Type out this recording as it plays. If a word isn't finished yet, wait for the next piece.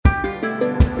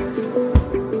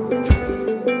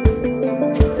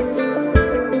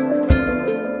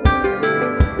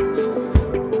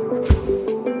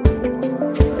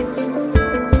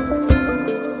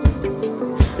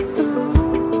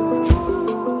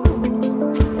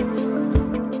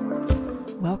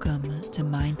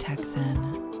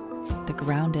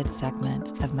segment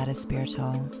of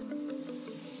Metaspiritual.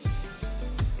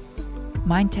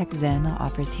 MindTechZen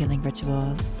offers healing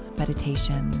rituals,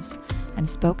 meditations, and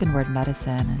spoken word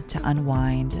medicine to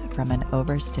unwind from an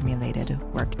overstimulated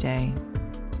workday.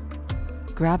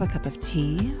 Grab a cup of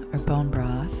tea or bone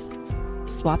broth,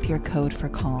 swap your code for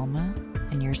calm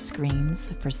and your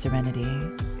screens for serenity.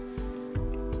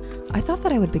 I thought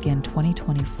that I would begin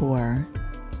 2024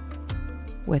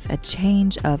 with a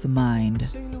change of mind,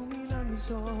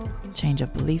 change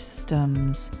of belief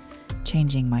systems,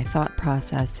 changing my thought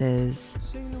processes,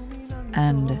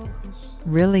 and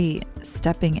really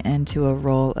stepping into a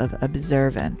role of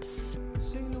observance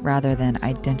rather than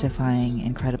identifying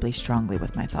incredibly strongly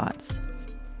with my thoughts.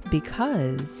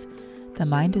 Because the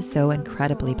mind is so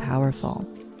incredibly powerful.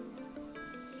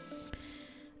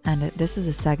 And this is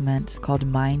a segment called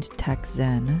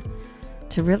MindTechZen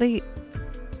to really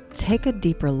take a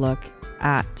deeper look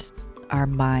at our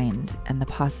mind and the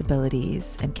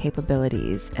possibilities and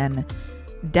capabilities and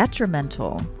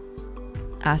detrimental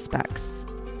aspects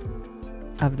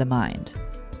of the mind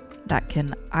that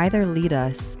can either lead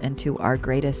us into our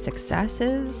greatest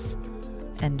successes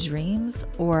and dreams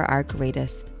or our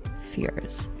greatest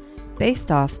fears,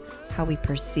 based off how we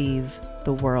perceive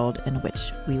the world in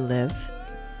which we live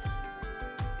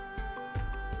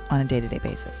on a day-to-day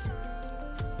basis.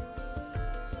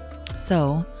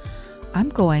 So, I'm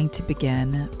going to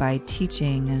begin by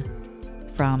teaching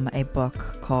from a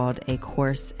book called A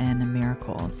Course in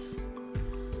Miracles.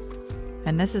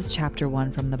 And this is chapter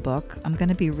 1 from the book. I'm going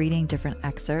to be reading different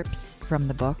excerpts from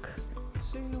the book.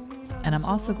 And I'm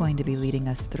also going to be leading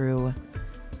us through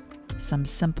some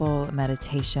simple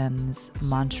meditations,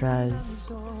 mantras,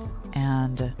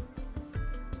 and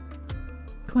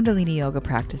Kundalini yoga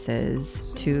practices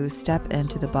to step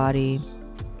into the body,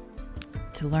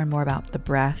 to learn more about the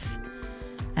breath,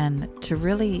 and to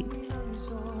really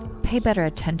pay better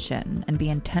attention and be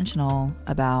intentional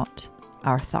about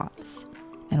our thoughts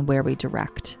and where we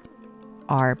direct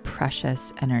our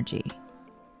precious energy.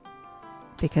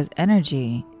 Because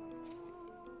energy,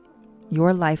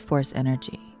 your life force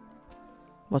energy,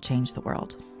 will change the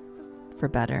world for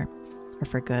better or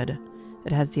for good.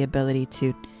 It has the ability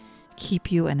to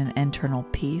keep you in an internal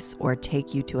peace or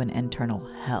take you to an internal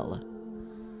hell.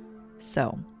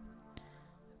 So,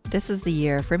 this is the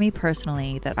year for me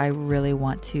personally that I really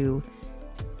want to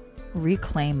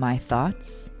reclaim my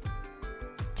thoughts,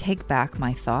 take back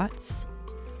my thoughts,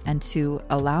 and to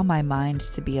allow my mind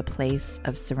to be a place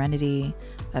of serenity,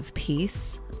 of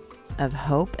peace, of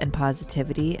hope and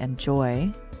positivity and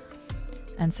joy,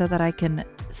 and so that I can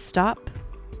stop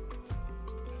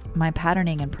my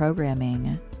patterning and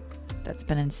programming that's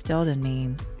been instilled in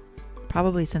me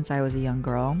probably since I was a young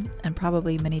girl and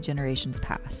probably many generations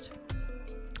past.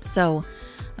 So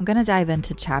I'm going to dive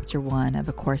into chapter 1 of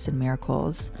A Course in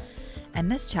Miracles. And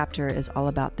this chapter is all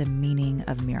about the meaning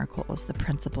of miracles, the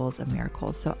principles of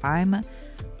miracles. So I'm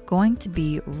going to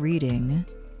be reading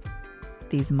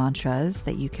these mantras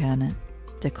that you can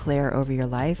declare over your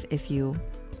life if you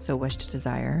so wish to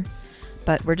desire.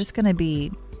 But we're just going to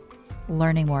be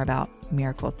learning more about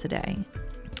miracles today.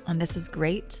 And this is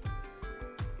great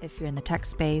if you're in the tech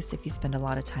space, if you spend a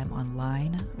lot of time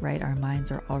online, right? Our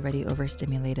minds are already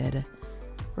overstimulated.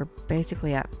 We're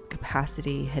basically at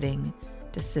capacity, hitting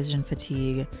decision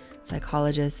fatigue.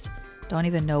 Psychologists don't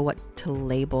even know what to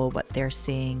label what they're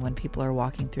seeing when people are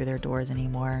walking through their doors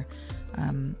anymore.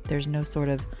 There's no sort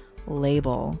of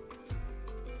label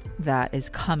that is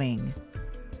coming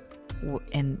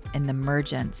in the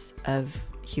emergence of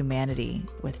humanity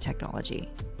with technology,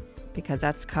 because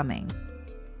that's coming,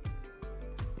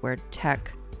 where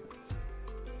tech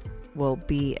will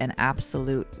be an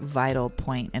absolute vital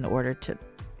point in order to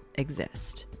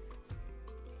exist.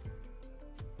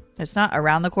 It's not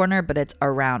around the corner, but it's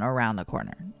around the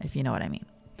corner, if you know what I mean.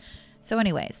 So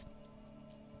anyways,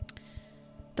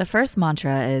 the first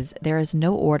mantra is, there is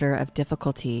no order of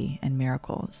difficulty in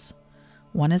miracles.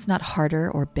 One is not harder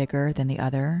or bigger than the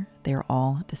other. They are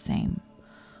all the same.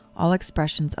 All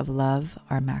expressions of love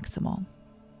are maximal.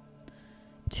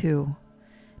 2,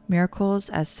 miracles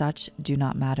as such do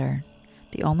not matter.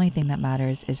 The only thing that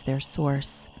matters is their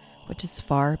source, which is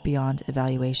far beyond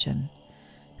evaluation.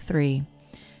 3,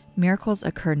 miracles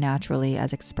occur naturally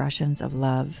as expressions of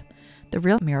love. The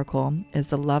real miracle is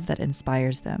the love that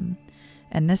inspires them.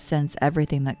 In this sense,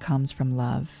 everything that comes from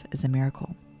love is a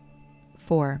miracle.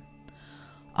 4,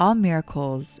 all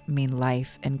miracles mean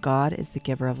life, and God is the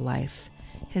giver of life.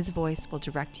 His voice will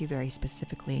direct you very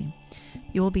specifically.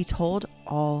 You will be told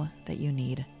all that you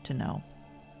need to know.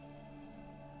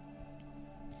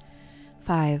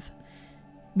 5,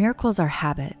 miracles are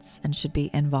habits and should be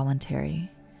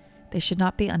involuntary. They should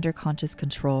not be under conscious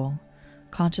control.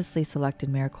 Consciously selected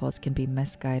miracles can be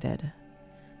misguided.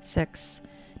 6.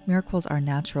 Miracles are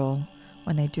natural.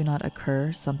 When they do not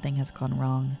occur, something has gone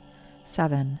wrong.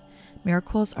 7.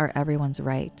 Miracles are everyone's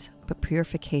right, but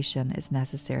purification is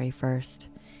necessary first.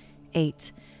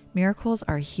 8. Miracles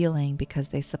are healing because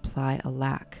they supply a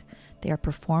lack. They are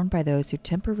performed by those who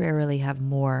temporarily have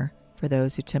more for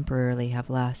those who temporarily have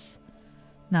less.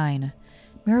 9.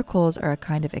 Miracles are a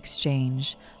kind of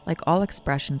exchange, like all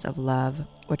expressions of love,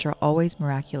 which are always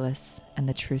miraculous in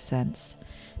the true sense.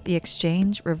 The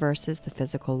exchange reverses the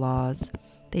physical laws.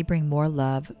 They bring more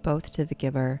love both to the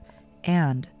giver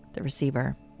and the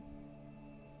receiver.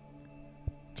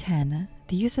 10.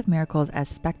 The use of miracles as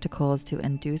spectacles to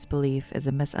induce belief is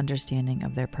a misunderstanding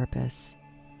of their purpose.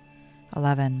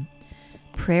 11.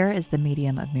 Prayer is the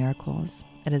medium of miracles.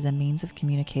 It is a means of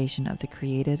communication of the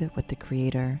created with the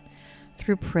Creator.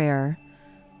 Through prayer,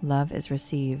 love is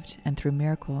received, and through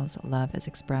miracles, love is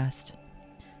expressed.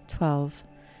 12.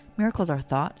 Miracles are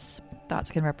thoughts.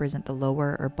 Thoughts can represent the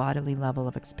lower or bodily level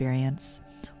of experience,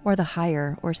 or the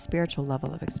higher or spiritual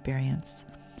level of experience.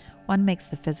 One makes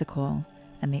the physical,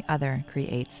 and the other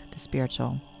creates the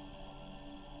spiritual.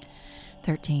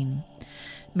 13.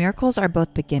 Miracles are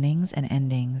both beginnings and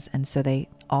endings, and so they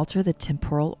alter the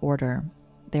temporal order.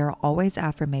 They are always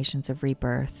affirmations of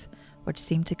rebirth, which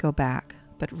seem to go back,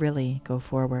 but really go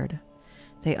forward.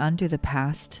 They undo the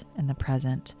past and the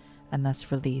present, and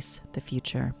thus release the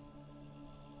future.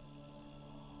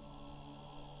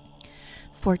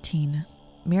 14.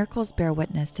 Miracles bear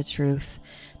witness to truth.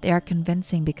 They are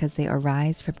convincing because they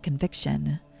arise from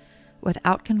conviction.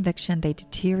 Without conviction, they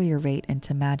deteriorate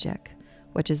into magic,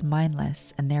 which is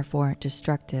mindless and therefore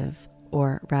destructive,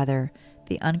 or rather,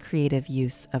 the uncreative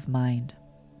use of mind.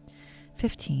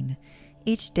 15.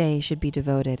 Each day should be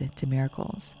devoted to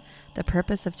miracles. The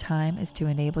purpose of time is to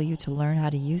enable you to learn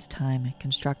how to use time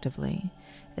constructively.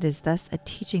 It is thus a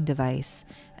teaching device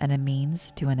and a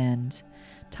means to an end.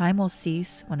 Time will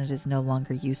cease when it is no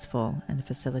longer useful in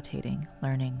facilitating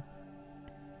learning.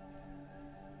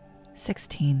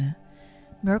 16.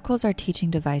 Miracles are teaching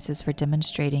devices for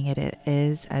demonstrating it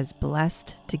is as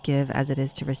blessed to give as it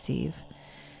is to receive.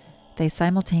 They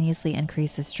simultaneously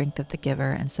increase the strength of the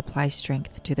giver and supply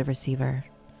strength to the receiver.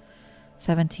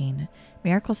 17.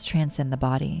 Miracles transcend the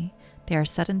body. They are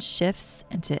sudden shifts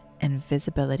into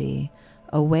invisibility,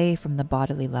 away from the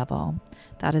bodily level.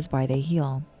 That is why they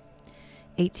heal.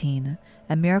 18.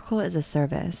 A miracle is a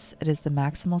service. It is the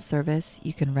maximal service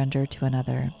you can render to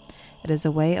another. It is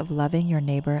a way of loving your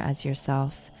neighbor as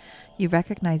yourself. You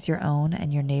recognize your own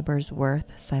and your neighbor's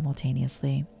worth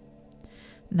simultaneously.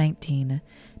 19.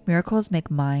 Miracles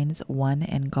make minds one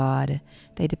in God.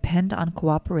 They depend on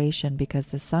cooperation because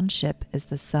the sonship is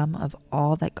the sum of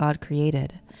all that God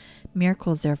created.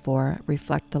 Miracles, therefore,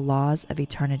 reflect the laws of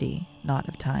eternity, not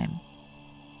of time.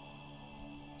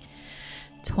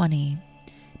 20.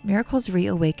 Miracles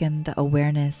reawaken the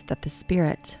awareness that the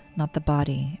spirit, not the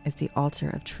body, is the altar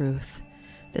of truth.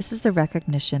 This is the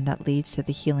recognition that leads to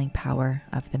the healing power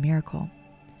of the miracle.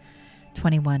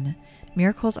 21.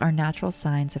 Miracles are natural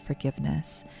signs of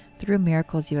forgiveness. Through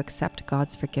miracles, you accept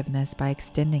God's forgiveness by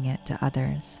extending it to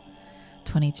others.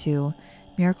 22.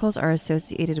 Miracles are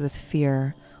associated with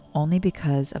fear only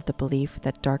because of the belief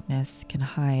that darkness can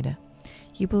hide.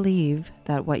 You believe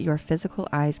that what your physical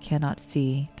eyes cannot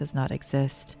see does not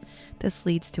exist. This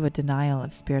leads to a denial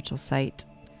of spiritual sight.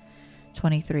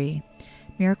 23.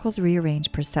 Miracles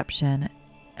rearrange perception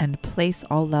and place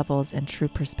all levels in true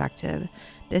perspective.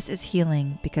 This is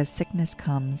healing because sickness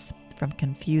comes from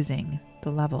confusing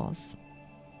the levels.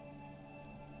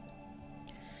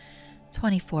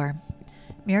 24.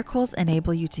 Miracles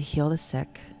enable you to heal the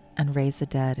sick and raise the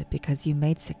dead because you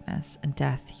made sickness and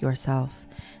death yourself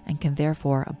and can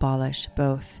therefore abolish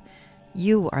both.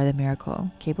 You are the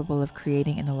miracle, capable of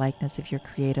creating in the likeness of your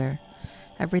Creator.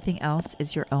 Everything else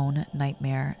is your own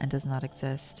nightmare and does not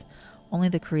exist. Only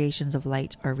the creations of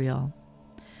light are real.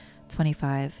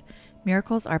 25.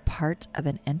 Miracles are part of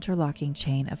an interlocking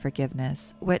chain of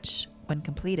forgiveness, which, when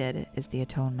completed, is the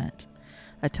atonement.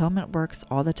 Atonement works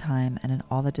all the time and in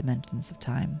all the dimensions of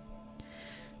time.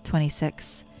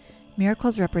 26.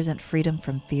 Miracles represent freedom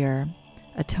from fear.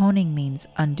 Atoning means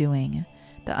undoing.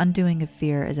 The undoing of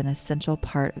fear is an essential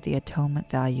part of the atonement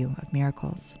value of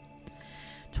miracles.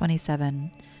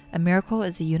 27. A miracle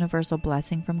is a universal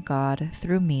blessing from God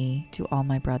through me to all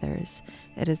my brothers.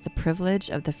 It is the privilege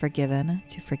of the forgiven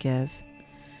to forgive.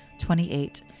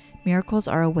 28. Miracles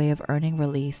are a way of earning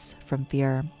release from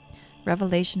fear.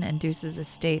 Revelation induces a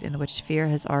state in which fear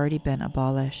has already been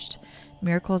abolished.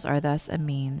 Miracles are thus a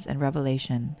means, and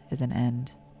revelation is an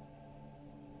end.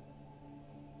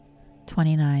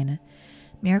 29.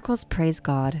 Miracles praise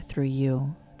God through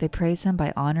you. They praise Him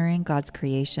by honoring God's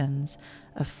creations,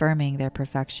 affirming their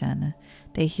perfection.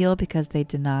 They heal because they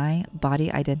deny body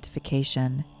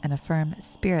identification and affirm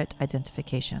spirit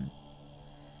identification.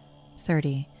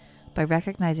 30. By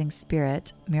recognizing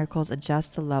spirit, miracles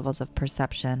adjust the levels of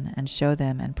perception and show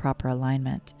them in proper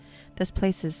alignment. This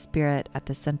places spirit at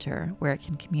the center where it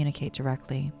can communicate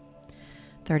directly.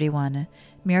 31.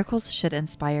 Miracles should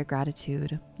inspire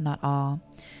gratitude, not awe.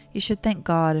 You should thank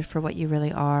God for what you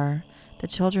really are. The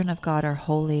children of God are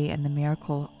holy, and the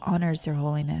miracle honors their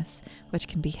holiness, which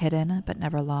can be hidden but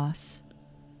never lost.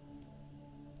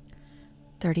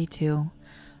 32.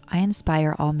 I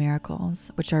inspire all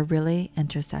miracles, which are really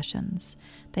intercessions.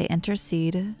 They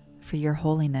intercede for your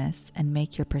holiness and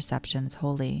make your perceptions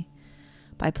holy.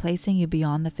 By placing you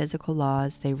beyond the physical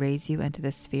laws, they raise you into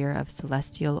the sphere of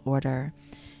celestial order.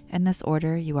 In this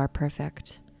order, you are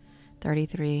perfect.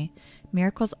 33.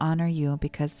 Miracles honor you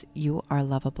because you are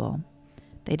lovable.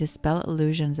 They dispel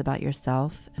illusions about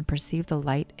yourself and perceive the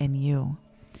light in you.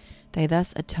 They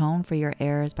thus atone for your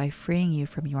errors by freeing you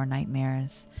from your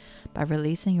nightmares. By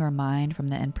releasing your mind from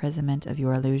the imprisonment of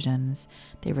your illusions,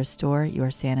 they restore your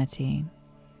sanity.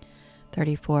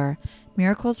 34.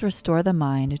 Miracles restore the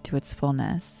mind to its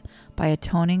fullness. By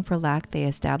atoning for lack, they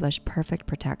establish perfect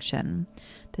protection.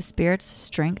 The Spirit's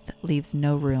strength leaves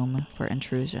no room for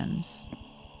intrusions.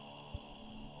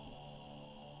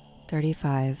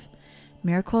 35.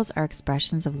 Miracles are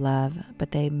expressions of love,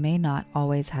 but they may not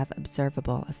always have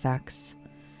observable effects.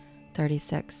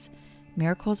 36.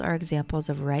 Miracles are examples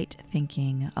of right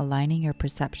thinking, aligning your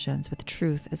perceptions with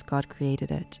truth as God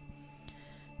created it.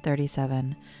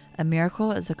 37. A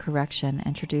miracle is a correction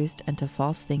introduced into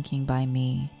false thinking by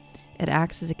me. It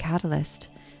acts as a catalyst,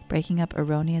 breaking up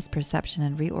erroneous perception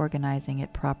and reorganizing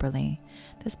it properly.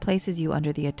 This places you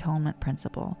under the atonement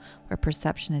principle, where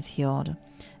perception is healed.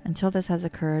 Until this has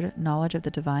occurred, knowledge of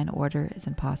the divine order is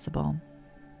impossible.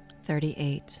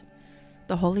 38.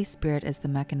 The Holy Spirit is the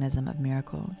mechanism of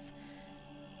miracles.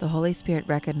 The Holy Spirit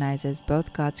recognizes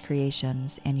both God's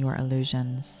creations and your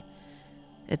illusions.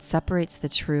 It separates the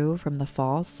true from the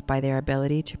false by their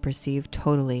ability to perceive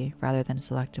totally rather than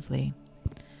selectively.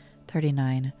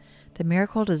 39. The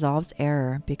miracle dissolves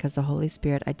error because the Holy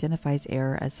Spirit identifies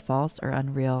error as false or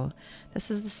unreal.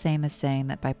 This is the same as saying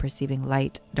that by perceiving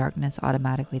light, darkness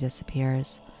automatically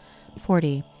disappears.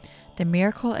 40. The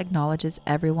miracle acknowledges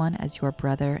everyone as your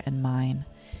brother and mine.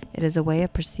 It is a way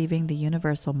of perceiving the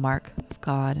universal mark of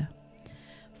God.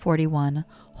 41.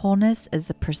 Wholeness is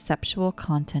the perceptual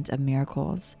content of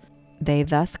miracles. They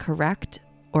thus correct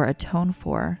or atone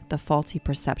for the faulty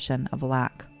perception of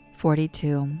lack.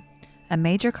 42. A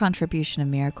major contribution of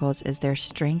miracles is their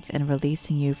strength in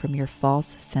releasing you from your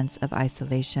false sense of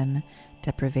isolation,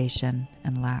 deprivation,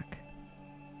 and lack.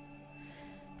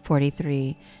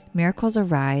 43. Miracles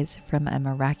arise from a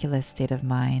miraculous state of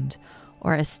mind,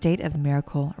 or a state of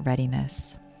miracle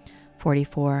readiness.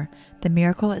 44. The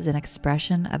miracle is an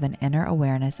expression of an inner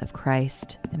awareness of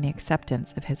Christ and the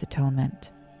acceptance of His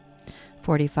atonement.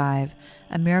 45.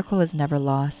 A miracle is never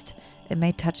lost. It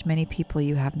may touch many people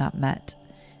you have not met,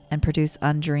 and produce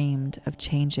undreamed of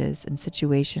changes in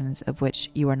situations of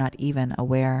which you are not even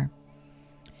aware.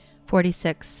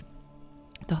 46.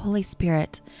 The Holy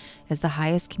Spirit is the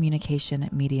highest communication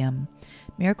medium.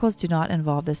 Miracles do not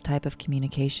involve this type of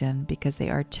communication because they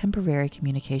are temporary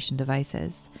communication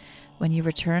devices. When you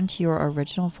return to your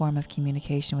original form of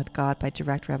communication with God by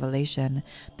direct revelation,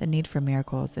 the need for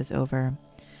miracles is over.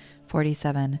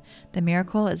 47. The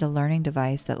miracle is a learning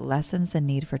device that lessens the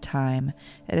need for time.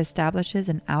 It establishes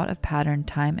an out-of-pattern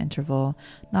time interval,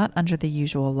 not under the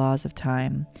usual laws of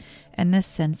time. In this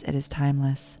sense, it is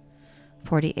timeless.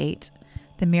 48.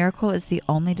 The miracle is the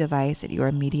only device at your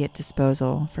immediate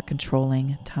disposal for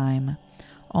controlling time.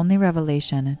 Only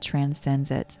revelation transcends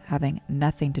it, having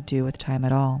nothing to do with time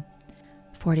at all.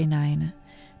 49.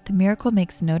 The miracle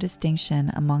makes no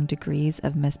distinction among degrees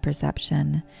of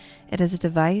misperception. It is a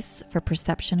device for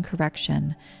perception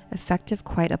correction, effective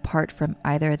quite apart from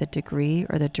either the degree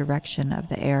or the direction of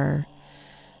the error.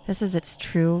 This is its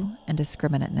true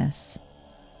indiscriminateness.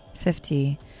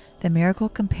 50. The miracle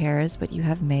compares what you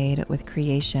have made with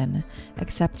creation,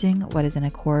 accepting what is in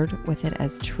accord with it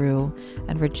as true,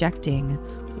 and rejecting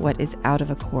what is out of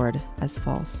accord as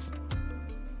false.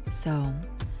 So,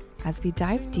 as we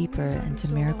dive deeper into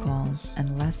miracles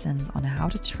and lessons on how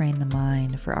to train the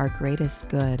mind for our greatest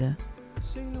good,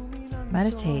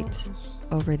 meditate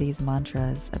over these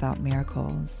mantras about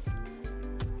miracles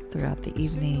throughout the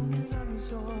evening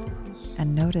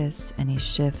and notice any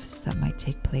shifts that might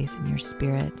take place in your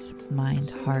spirit,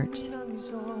 mind, heart,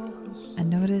 and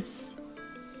notice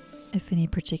if any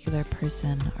particular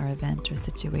person or event or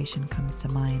situation comes to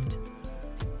mind,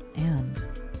 and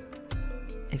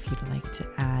if you'd like to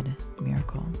add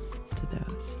miracles to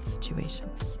those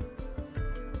situations.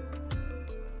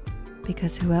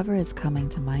 Because whoever is coming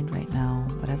to mind right now,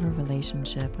 whatever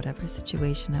relationship, whatever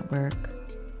situation at work,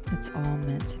 it's all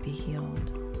meant to be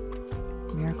healed.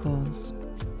 Miracles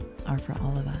are for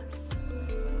all of us.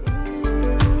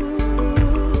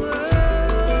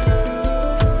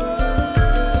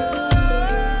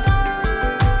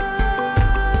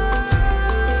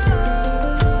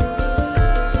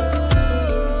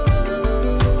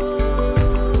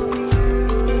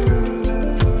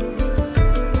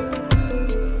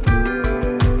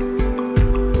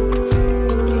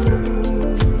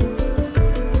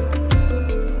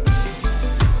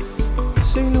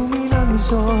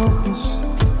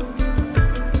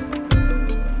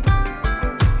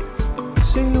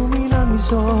 Se iluminan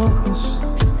mis ojos,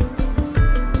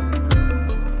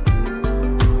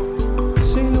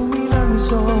 se iluminan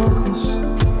mis ojos.